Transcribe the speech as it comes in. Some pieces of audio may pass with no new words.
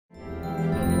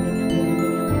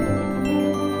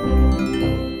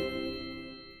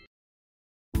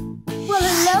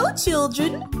Hello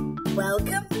children,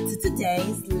 welcome to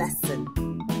today's lesson.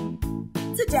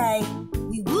 Today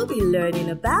we will be learning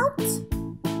about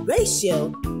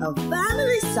ratio of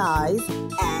family size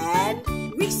and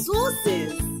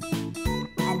resources.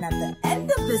 And at the end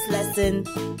of this lesson,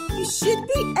 you should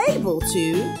be able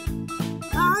to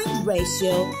find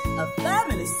ratio of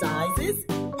family sizes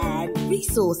and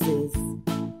resources.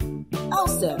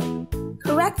 Also,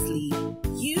 correctly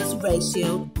use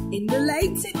ratio in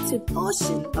relating to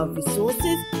portion of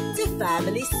resources to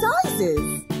family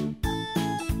sizes.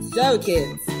 So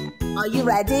kids, are you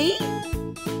ready?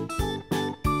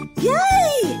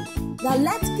 Yay! Now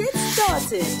let's get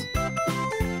started.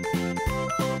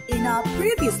 In our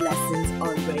previous lessons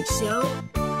on ratio,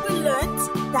 we learnt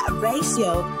that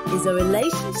ratio is a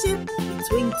relationship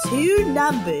between two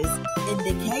numbers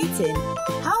indicating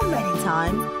how many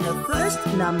times the first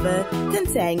number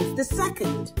contains the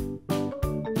second.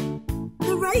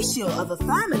 The ratio of a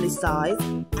family size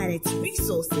and its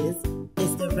resources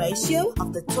is the ratio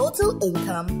of the total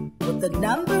income with the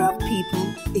number of people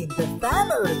in the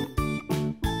family.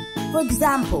 For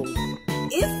example,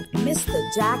 if Mr.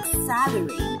 Jack's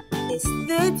salary is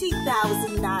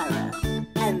 30,000 naira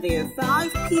and there are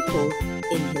 5 people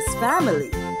in his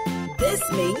family, this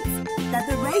means that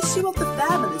the ratio of the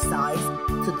family size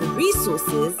to the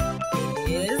resources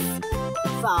is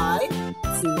 5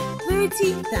 to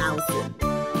 30,000,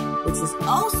 which is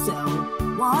also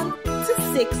 1 to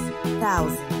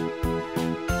 6,000.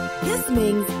 This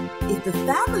means if the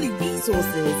family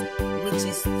resources, which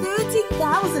is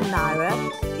 30,000 naira,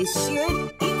 is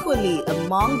shared equally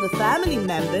among the family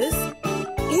members,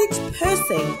 each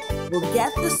person will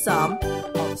get the sum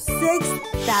of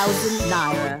 6,000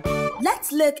 naira.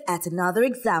 Let's look at another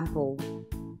example.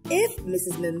 If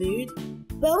Mrs. Mahmood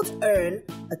both earn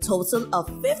a total of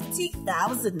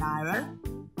 50,000 naira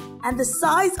and the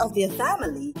size of their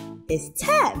family is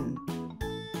 10,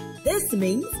 this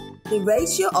means the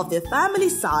ratio of their family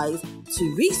size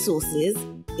to resources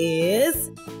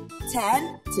is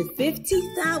 10 to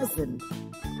 50,000,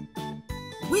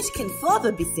 which can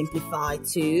further be simplified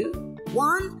to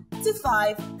 1 to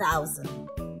 5,000.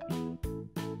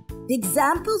 The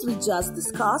examples we just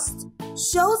discussed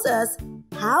shows us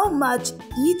how much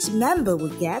each member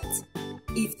will get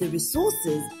if the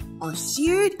resources are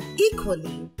shared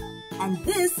equally, and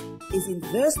this is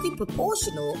inversely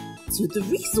proportional to the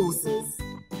resources.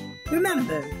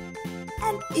 Remember,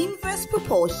 an inverse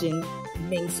proportion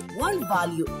means one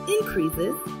value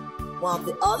increases while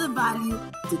the other value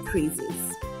decreases.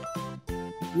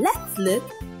 Let's look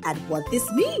at what this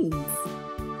means.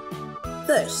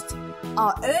 First,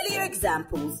 our earlier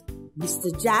examples,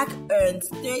 Mr. Jack earns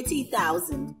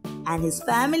 30,000 and his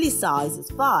family size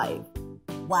is 5,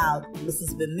 while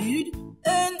Mrs. Mahmood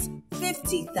earns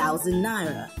 50,000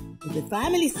 naira with a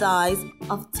family size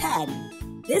of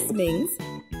 10. This means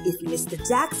if Mr.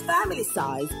 Jack's family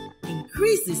size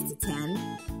increases to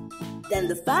 10, then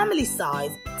the family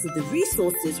size to the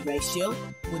resources ratio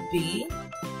would be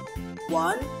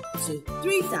 1 to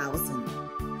 3,000.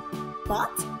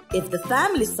 But if the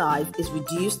family size is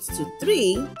reduced to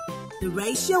 3, the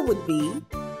ratio would be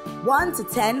 1 to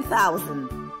 10,000.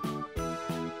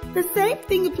 The same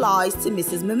thing applies to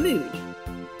Mrs. Mahmood.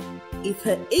 If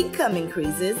her income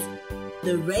increases,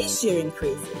 the ratio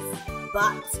increases.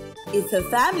 But if her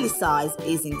family size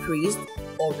is increased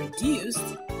or reduced,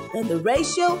 then the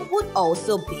ratio would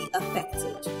also be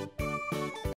affected.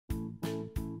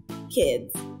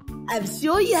 Kids, I'm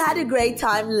sure you had a great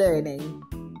time learning,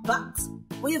 but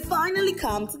we have finally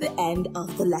come to the end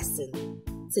of the lesson.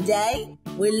 Today,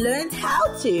 we learned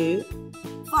how to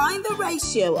find the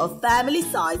ratio of family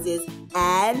sizes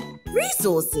and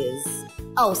resources.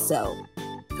 Also,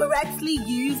 correctly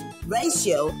use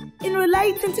ratio in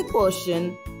relating to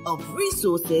portion of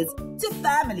resources to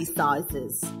family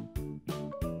sizes.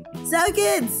 So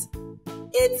kids,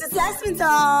 it's assessment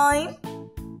time!